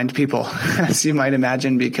to blind people, as you might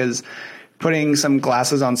imagine, because putting some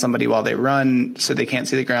glasses on somebody while they run so they can't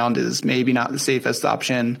see the ground is maybe not the safest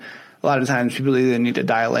option. A lot of times people either need to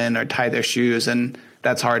dial in or tie their shoes, and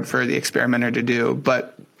that's hard for the experimenter to do.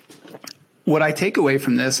 But what I take away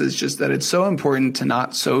from this is just that it's so important to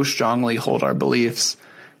not so strongly hold our beliefs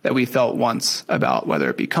that we felt once about whether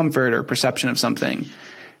it be comfort or perception of something,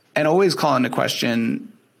 and always call into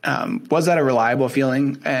question Was that a reliable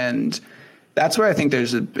feeling? And that's where I think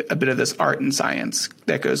there's a bit of this art and science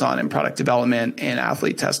that goes on in product development and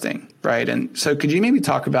athlete testing, right? And so could you maybe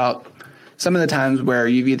talk about some of the times where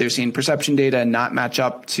you've either seen perception data not match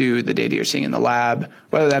up to the data you're seeing in the lab,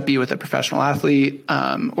 whether that be with a professional athlete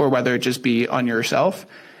or whether it just be on yourself,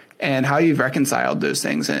 and how you've reconciled those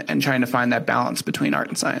things and trying to find that balance between art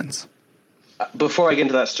and science? Before I get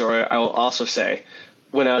into that story, I will also say,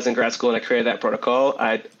 when I was in grad school and I created that protocol,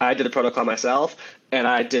 I did the protocol myself, and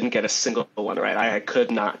I didn't get a single one right. I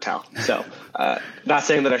could not tell. So not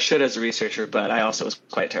saying that I should as a researcher, but I also was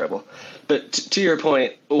quite terrible. But to your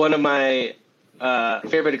point, one of my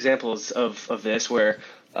favorite examples of this where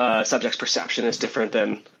subject's perception is different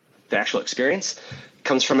than the actual experience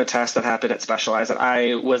comes from a test that happened at Specialized that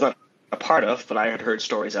I was not a part of, but I had heard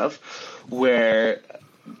stories of, where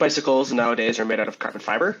bicycles nowadays are made out of carbon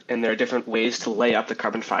fiber, and there are different ways to lay up the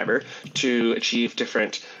carbon fiber to achieve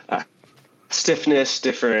different stiffness,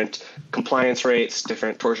 different compliance rates,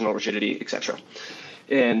 different torsional rigidity, etc.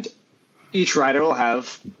 And each rider will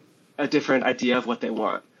have a different idea of what they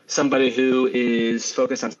want. Somebody who is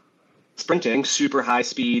focused on sprinting, super high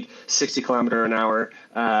speed, 60 kilometer an hour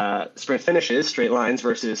sprint finishes, straight lines,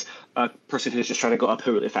 versus a person who's just trying to go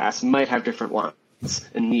uphill really fast might have different wants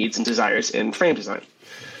and needs and desires in frame design.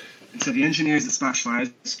 And so the engineers at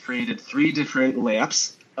Specialized created 3 different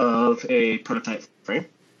layups of a prototype frame.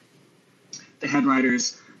 The head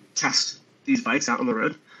riders test these bikes out on the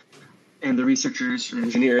road, and the researchers or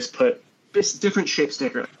engineers put different shape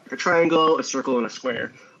sticker, like a triangle, a circle, and a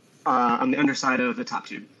square, on the underside of the top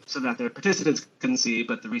tube, so that the participants couldn't see,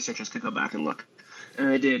 but the researchers could go back and look. And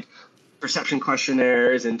they did perception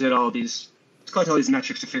questionnaires and did collected all these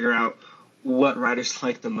metrics to figure out what riders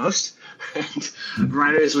like the most. And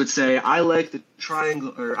riders would say, I like the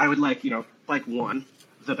triangle, or I would like, bike 1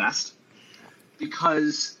 the best,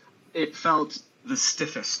 because it felt the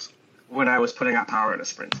stiffest when I was putting out power in a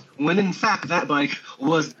sprint, when in fact that bike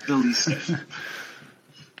was the least stiff.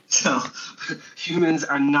 So humans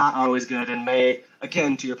are not always good and may,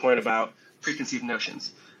 again, to your point about preconceived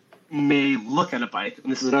notions, may look at a bike,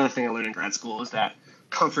 and this is another thing I learned in grad school, is that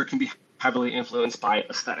comfort can be heavily influenced by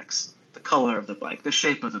aesthetics, the color of the bike, the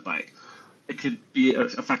shape of the bike. It could be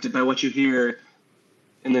affected by what you hear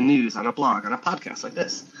in the news, on a blog, on a podcast like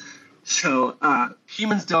this. So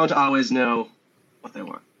humans don't always know what they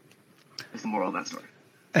want, is the moral of that story.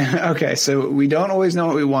 Okay, so we don't always know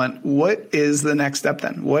what we want. What is the next step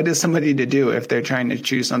then? What is somebody to do if they're trying to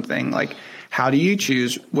choose something? Like, how do you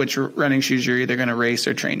choose which running shoes you're either going to race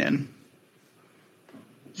or train in?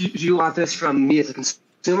 Do you want this from me as a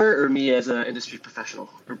consumer or me as an industry professional,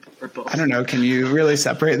 or both? I don't know. Can you really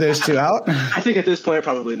separate those two out? I think at this point,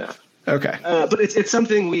 probably not. Okay. But it's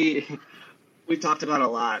something we've talked about a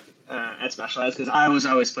lot at Specialized, because I was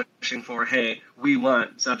always pushing for, hey, we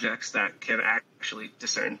want subjects that can actually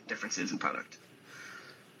discern differences in product.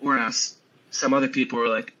 Whereas some other people were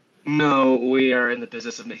like, no, we are in the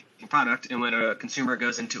business of making product, and when a consumer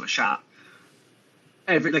goes into a shop,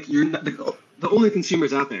 you're not, the only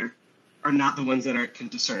consumers out there are not the ones that can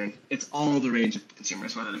discern. It's all the range of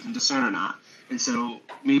consumers, whether they can discern or not. And so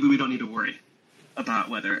maybe we don't need to worry about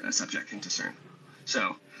whether a subject can discern.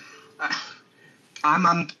 So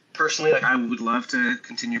I'm personally, I would love to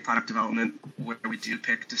continue product development where we do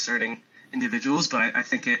pick discerning individuals, but I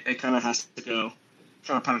think it kind of has to go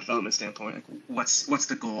from a product development standpoint. Like, what's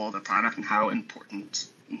the goal of the product, and how important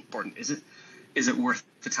is it? Is it worth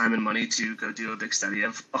the time and money to go do a big study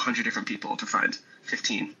of 100 different people to find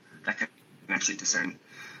 15 that can actually discern?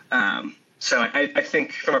 So I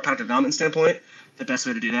think from a product development standpoint, the best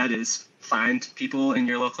way to do that is find people in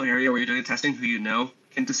your local area where you're doing testing who you know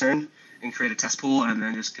can discern, and create a test pool, and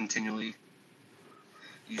then just continually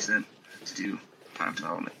use them to do product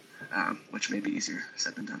development, which may be easier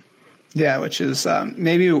said than done. Yeah, which is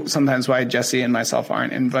maybe sometimes why Jesse and myself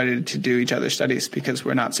aren't invited to do each other's studies, because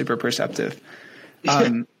we're not super perceptive.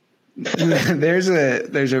 There's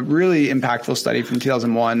a really impactful study from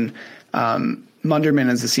 2001. Munderman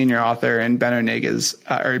is the senior author, and Ben Onig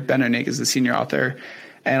is the senior author,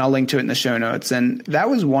 and I'll link to it in the show notes. And that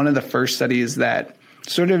was one of the first studies that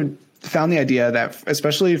sort of found the idea that,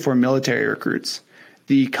 especially for military recruits,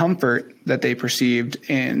 the comfort that they perceived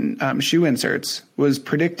in shoe inserts was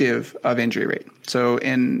predictive of injury rate. So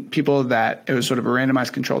in people that it was sort of a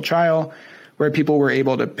randomized controlled trial where people were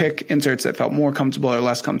able to pick inserts that felt more comfortable or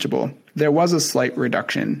less comfortable, there was a slight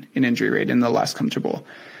reduction in injury rate in the less comfortable.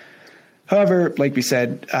 However, like we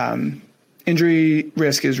said, injury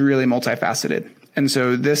risk is really multifaceted. And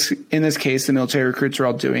so in this case, the military recruits are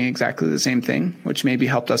all doing exactly the same thing, which maybe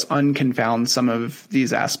helped us unconfound some of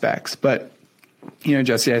these aspects. But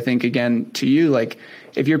Jesse, I think, again, to you, like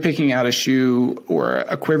if you're picking out a shoe or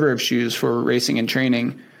a quiver of shoes for racing and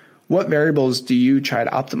training, what variables do you try to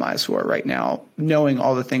optimize for right now, knowing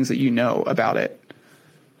all the things that you know about it?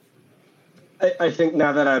 I think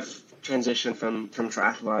now that I've transitioned from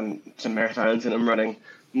triathlon to marathons and I'm running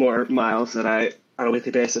more miles on a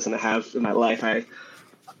weekly basis than I have in my life,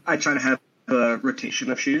 I try to have a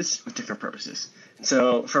rotation of shoes with different purposes.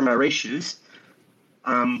 So for my race shoes,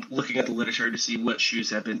 I'm looking at the literature to see what shoes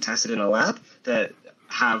have been tested in a lab that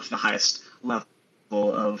have the highest level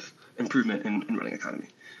of improvement in running economy.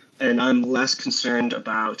 And I'm less concerned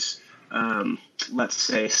about, let's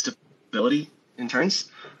say, stability in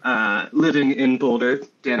turns. Living in Boulder,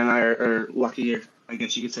 Dan and I are lucky, I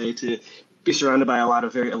guess you could say, to be surrounded by a lot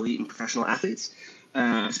of very elite and professional athletes,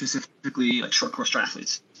 specifically like short course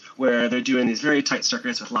triathletes, where they're doing these very tight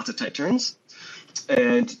circuits with lots of tight turns.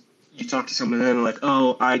 And you talk to someone and they're like,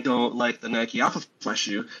 oh, I don't like the Nike Alpha Fly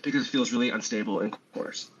shoe because it feels really unstable in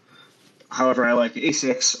corners. However, I like the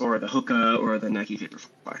Asics or the Hoka or the Nike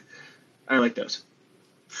Vaporfly. I like those.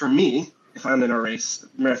 For me, if I'm in a race,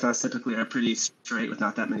 marathons typically are pretty straight with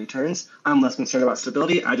not that many turns. I'm less concerned about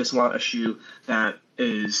stability. I just want a shoe that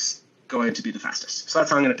is going to be the fastest. So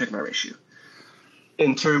that's how I'm going to pick my race shoe.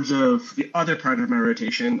 In terms of the other part of my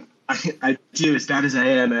rotation, I do, as bad as I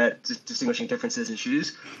am at distinguishing differences in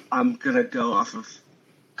shoes, I'm going to go off of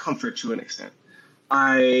comfort to an extent.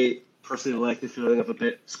 I personally like the feeling of a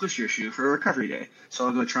bit squishier shoe for a recovery day. So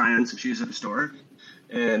I'll go try on some shoes at the store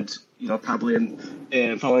and, probably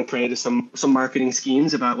am falling prey to some marketing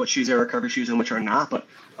schemes about what shoes are recovery shoes and which are not, but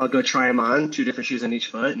I'll go try them on, 2 different shoes on each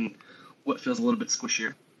foot, and what feels a little bit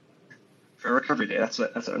squishier for a recovery day. That's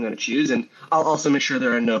what I'm going to choose. And I'll also make sure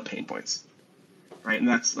there are no pain points. Right, and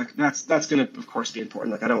that's going to, of course, be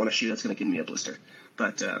important. Like, I don't want a shoe that's going to give me a blister,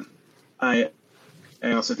 but I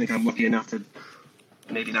also think I'm lucky enough to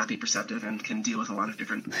maybe not be perceptive and can deal with a lot of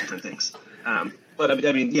different things. But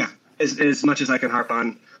I mean, yeah, as much as I can harp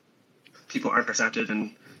on people aren't perceptive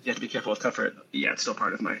and you have to be careful with comfort, yeah, it's still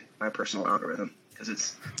part of my personal algorithm because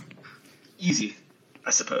it's easy,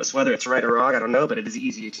 I suppose. Whether it's right or wrong, I don't know, but it is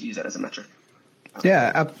easy to use that as a metric.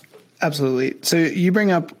 Yeah, absolutely. So you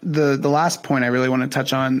bring up the last point I really want to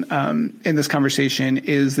touch on in this conversation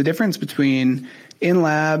is the difference between in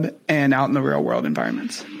lab and out in the real world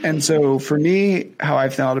environments. And so for me, how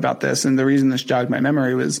I've thought about this, and the reason this jogged my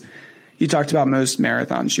memory was you talked about most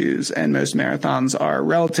marathon shoes, and most marathons are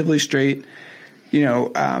relatively straight.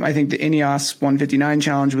 I think the Ineos 159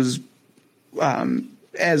 challenge was,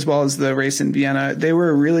 as well as the race in Vienna, they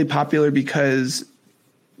were really popular because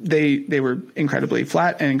they were incredibly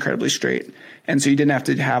flat and incredibly straight. And so you didn't have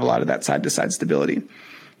to have a lot of that side-to-side stability.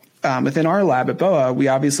 Within our lab at BOA, we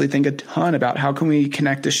obviously think a ton about how can we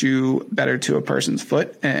connect a shoe better to a person's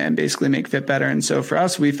foot and basically make fit better. And so for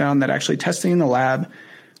us, we found that actually testing in the lab,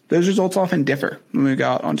 those results often differ when we go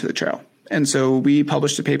out onto the trail. And so we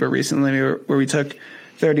published a paper recently where we took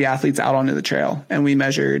 30 athletes out onto the trail and we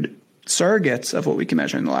measured surrogates of what we can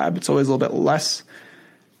measure in the lab. It's always a little bit less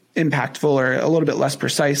impactful or a little bit less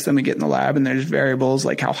precise than we get in the lab. And there's variables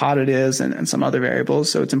like how hot it is and some other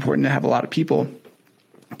variables. So it's important to have a lot of people.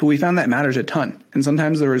 But we found that matters a ton. And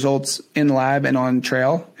sometimes the results in lab and on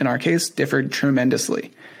trail, in our case, differed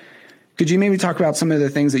tremendously. Could you maybe talk about some of the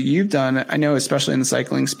things that you've done, I know especially in the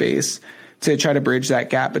cycling space, to try to bridge that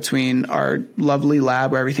gap between our lovely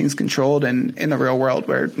lab where everything's controlled and in the real world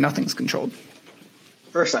where nothing's controlled?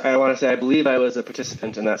 First, I want to say I believe I was a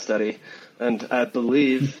participant in that study, and I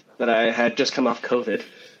believe that I had just come off COVID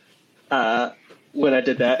when I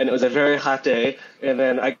did that, and it was a very hot day, and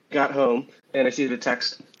then I got home, and I received a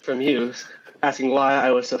text from you asking why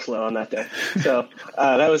I was so slow on that day. So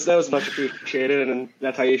that was much appreciated, and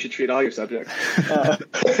that's how you should treat all your subjects.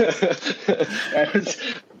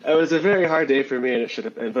 It was a very hard day for me, and it should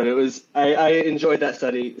have been, but it was. I enjoyed that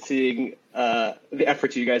study, seeing the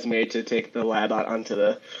efforts you guys made to take the lab out into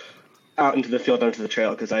the field, onto the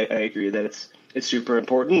trail, because I agree that it's super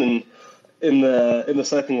important. And in the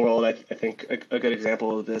cycling world, I think a good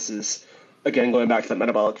example of this is, again, going back to that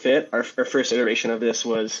metabolic fit. Our first iteration of this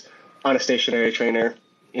was on a stationary trainer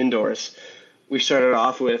indoors. We started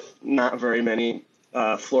off with not very many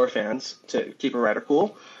floor fans to keep a rider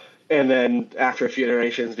cool. And then after a few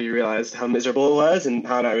iterations, we realized how miserable it was and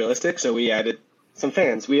how not realistic. So we added some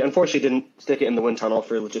fans. We unfortunately didn't stick it in the wind tunnel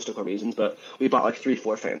for logistical reasons, but we bought like 3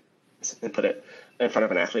 floor fans and put it in front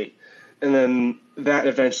of an athlete. And then that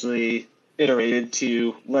eventually iterated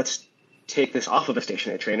to, let's take this off of a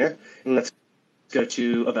stationary trainer and let's go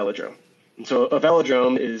to a velodrome. And so a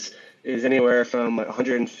velodrome is anywhere from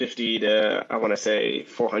 150 to, I want to say,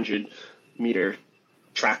 400 meter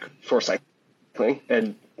track for cycling. cycling,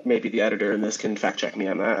 and maybe the editor in this can fact check me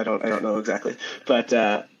on that. I don't know exactly, but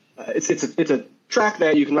it's a track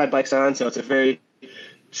that you can ride bikes on, so it's a very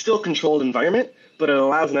still controlled environment, but it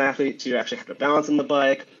allows an athlete to actually have to balance on the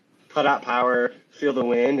bike, put out power, feel the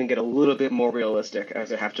wind, and get a little bit more realistic as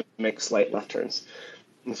they have to make slight left turns.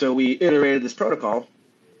 And so we iterated this protocol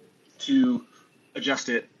to adjust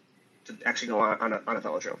it to actually go on a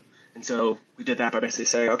velodrome. And so we did that by basically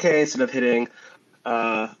saying, okay, instead of hitting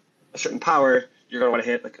a certain power, you're going to want to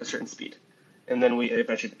hit like a certain speed. And then we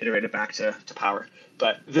eventually iterated back to power.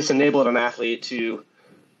 But this enabled an athlete to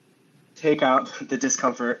take out the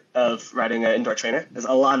discomfort of riding an indoor trainer, because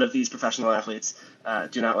a lot of these professional athletes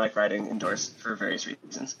do not like riding indoors for various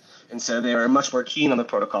reasons. And so they were much more keen on the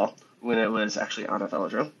protocol when it was actually on a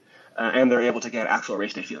velodrome. And they're able to get actual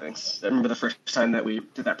race day feelings. I remember the first time that we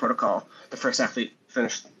did that protocol, the first athlete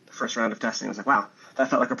finished the first round of testing. I was like, wow, that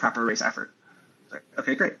felt like a proper race effort. Like,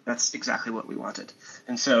 okay, great. That's exactly what we wanted.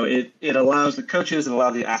 And so it allows the coaches and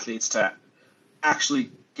allow the athletes to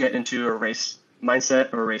actually get into a race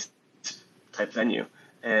mindset or a race type venue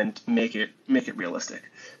and make it realistic.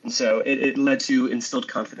 And so it led to instilled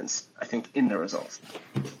confidence, I think, in the results.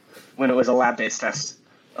 When it was a lab-based test,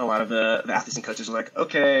 a lot of the athletes and coaches were like,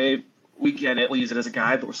 okay, we get it. We'll use it as a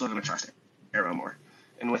guide, but we're still going to trust it aero more.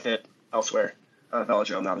 And with it elsewhere,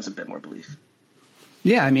 velodrome, now there's a bit more belief.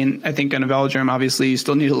 Yeah, I mean, I think on a velodrome, obviously, you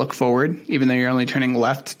still need to look forward, even though you're only turning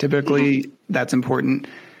left. Typically, that's important.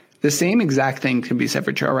 The same exact thing can be said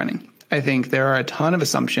for trail running. I think there are a ton of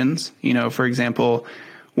assumptions. You know, for example,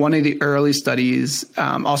 one of the early studies,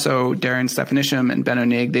 also Darren Stefanisham and Ben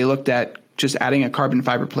O'Nig, they looked at just adding a carbon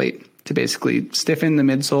fiber plate to basically stiffen the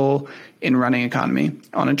midsole in running economy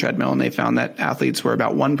on a treadmill. And they found that athletes were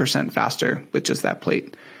about 1% faster with just that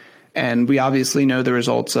plate. And we obviously know the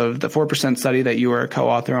results of the 4% study that you were a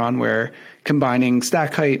co-author on, where combining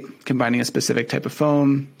stack height, combining a specific type of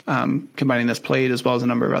foam, combining this plate, as well as a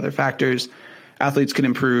number of other factors, athletes could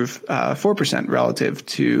improve 4% relative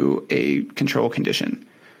to a control condition.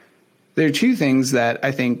 There are two things that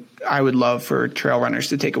I think I would love for trail runners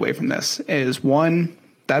to take away from this is, one,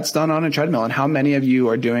 that's done on a treadmill. And how many of you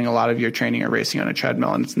are doing a lot of your training or racing on a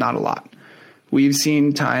treadmill? And it's not a lot. We've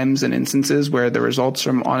seen times and instances where the results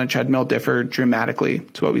from on a treadmill differ dramatically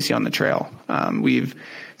to what we see on the trail. We've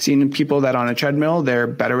seen people that on a treadmill, they're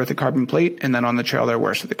better with a carbon plate, and then on the trail, they're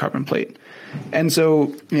worse with a carbon plate. And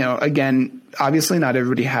so, you know, again, obviously not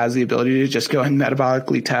everybody has the ability to just go and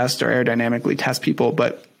metabolically test or aerodynamically test people,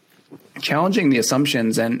 but challenging the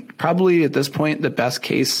assumptions, and probably at this point, the best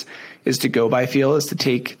case is to go by feel, is to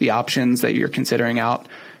take the options that you're considering out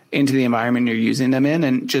into the environment you're using them in,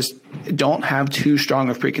 and just don't have too strong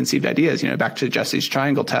of preconceived ideas. You know, back to Jesse's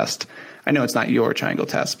triangle test. I know it's not your triangle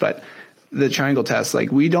test, but the triangle test,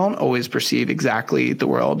 like, we don't always perceive exactly the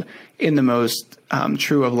world in the most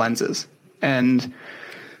true of lenses. And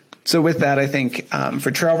so with that, I think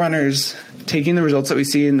for trail runners, taking the results that we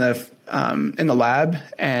see in the lab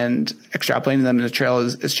and extrapolating them in the trail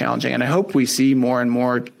is challenging. And I hope we see more and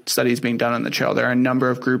more studies being done on the trail. There are a number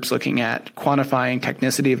of groups looking at quantifying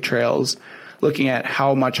technicity of trails, looking at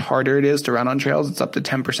how much harder it is to run on trails. It's up to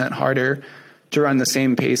 10% harder to run the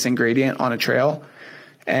same pace and gradient on a trail.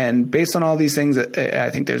 And based on all these things,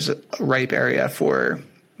 I think there's a ripe area for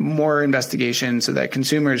more investigation so that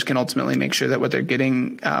consumers can ultimately make sure that what they're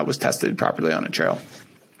getting was tested properly on a trail.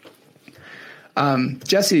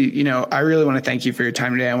 Jesse, you know, I really want to thank you for your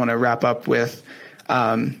time today. I want to wrap up with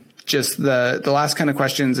just the last kind of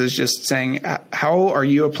questions is just saying, how are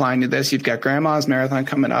you applying to this? You've got Grandma's Marathon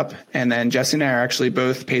coming up, and then Jesse and I are actually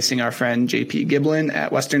both pacing our friend JP Giblin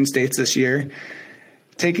at Western States this year.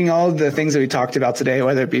 Taking all of the things that we talked about today,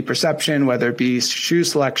 whether it be perception, whether it be shoe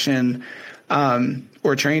selection,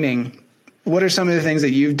 or training, what are some of the things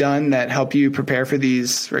that you've done that help you prepare for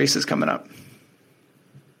these races coming up?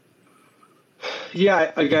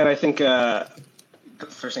 Yeah, again, I think the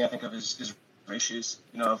first thing I think of is race shoes.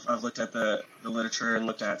 You know, I've looked at the literature and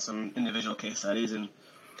looked at some individual case studies and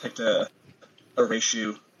picked a race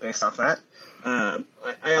shoe based off that.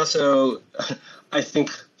 I also, I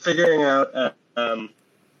think figuring out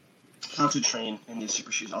how to train in these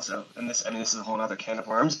super shoes also, and this is a whole other can of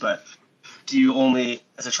worms, but do you only,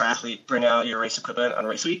 as a triathlete, bring out your race equipment on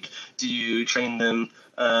race week? Do you train them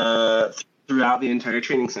throughout the entire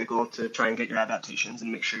training cycle to try and get your adaptations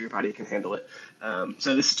and make sure your body can handle it?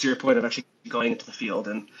 So this is to your point of actually going into the field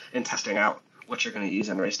and testing out what you're going to use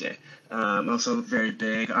on race day. I'm also very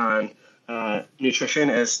big on nutrition.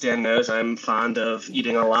 As Dan knows, I'm fond of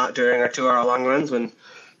eating a lot during our 2-hour long runs when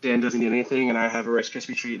Dan doesn't eat anything and I have a Rice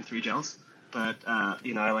Krispie treat and 3 gels. But,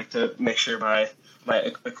 you know, I like to make sure my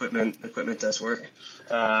equipment does work.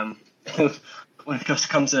 when it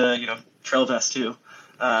comes to trail vest too,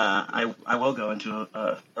 I will go into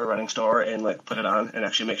a running store and like put it on and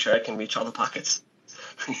actually make sure I can reach all the pockets.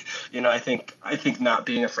 I think not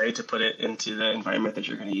being afraid to put it into the environment that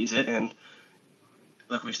you're going to use it, and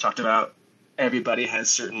like we've talked about, everybody has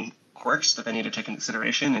certain quirks that they need to take into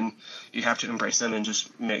consideration, and you have to embrace them and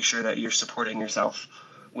just make sure that you're supporting yourself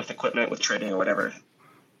with equipment, with training or whatever,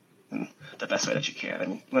 in the best way that you can. I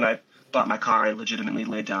mean, when I bought my car, I legitimately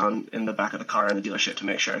laid down in the back of the car in the dealership to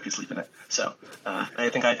make sure I could sleep in it. So I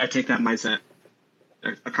think I take that mindset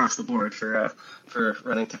across the board for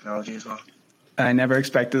running technology as well. I never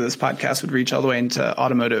expected this podcast would reach all the way into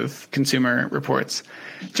automotive consumer reports.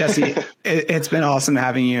 Jesse, it's been awesome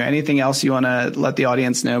having you. Anything else you want to let the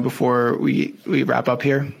audience know before we wrap up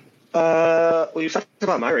here? Well, you talked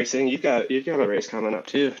about my racing. You've got a race coming up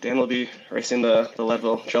too. Dan will be racing the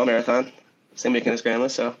Leadville Trail Marathon, same weekend as Grandma.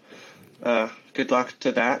 So good luck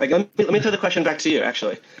to that. Like, let me throw the question back to you,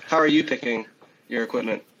 actually. How are you picking your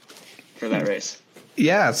equipment for that race?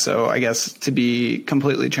 Yeah, so I guess to be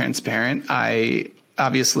completely transparent, I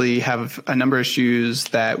obviously have a number of shoes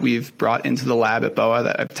that we've brought into the lab at BOA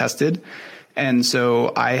that I've tested. And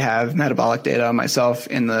so I have metabolic data myself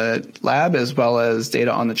in the lab as well as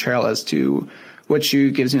data on the trail as to what shoe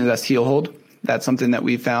gives me the best heel hold. That's something that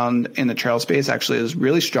we found in the trail space actually is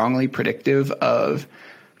really strongly predictive of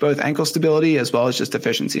both ankle stability as well as just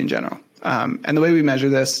efficiency in general. And the way we measure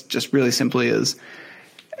this just really simply is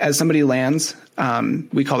as somebody lands,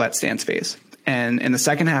 we call that stance phase. And in the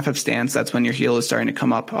second half of stance, that's when your heel is starting to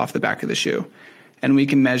come up off the back of the shoe. And we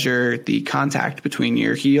can measure the contact between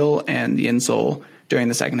your heel and the insole during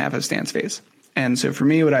the second half of stance phase. And so for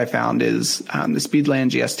me, what I found is the Speedland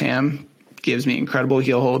GS TAM gives me incredible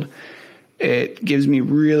heel hold. It gives me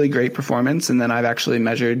really great performance. And then I've actually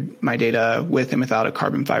measured my data with and without a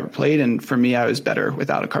carbon fiber plate. And for me, I was better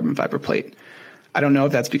without a carbon fiber plate. I don't know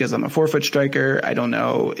if that's because I'm a forefoot striker. I don't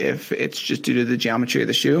know if it's just due to the geometry of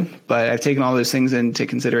the shoe, but I've taken all those things into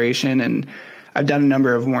consideration, and I've done a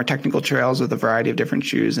number of more technical trails with a variety of different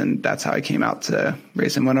shoes, and that's how I came out to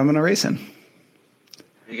racing what I'm going to race in.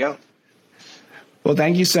 There you go. Well,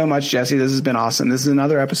 thank you so much, Jesse. This has been awesome. This is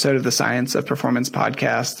another episode of the Science of Performance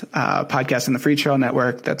podcast, podcast in the Free Trail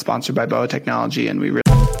Network that's sponsored by BOA Technology, and we really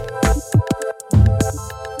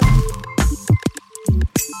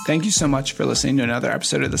Thank you so much for listening to another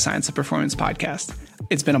episode of the Science of Performance podcast.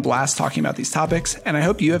 It's been a blast talking about these topics, and I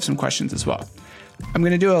hope you have some questions as well. I'm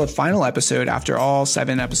going to do a final episode after all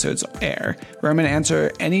 7 episodes air, where I'm going to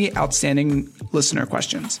answer any outstanding listener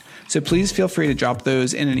questions. So please feel free to drop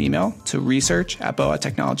those in an email to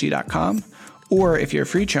research@boatechnology.com, or if you're a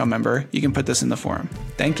Free Trail member, you can put this in the forum.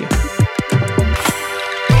 Thank you.